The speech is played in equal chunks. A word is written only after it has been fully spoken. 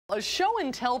A show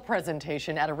and tell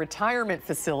presentation at a retirement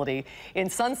facility in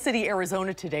Sun City,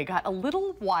 Arizona today got a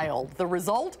little wild. The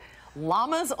result?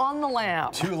 Llamas on the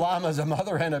lam. Two llamas, a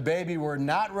mother and a baby, were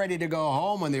not ready to go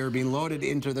home when they were being loaded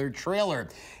into their trailer.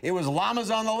 It was llamas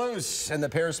on the loose, and the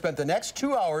pair spent the next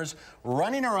 2 hours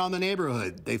running around the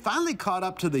neighborhood. They finally caught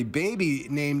up to the baby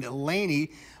named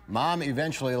Laney. Mom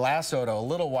eventually lassoed a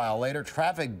little while later.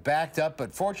 Traffic backed up,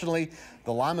 but fortunately,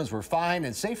 the llamas were fine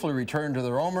and safely returned to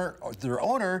their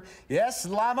owner. Yes,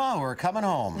 llama, we're coming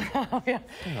home. Oh, yeah.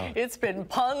 It's been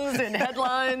puns and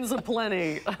headlines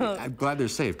aplenty. I'm glad they're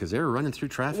safe because they were running through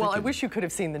traffic. Well, I wish you could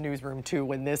have seen the newsroom too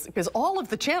when this, because all of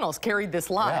the channels carried this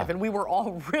live, and we were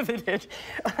all riveted.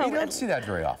 You don't see that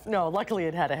very often. No, luckily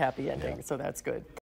it had a happy ending, so that's good.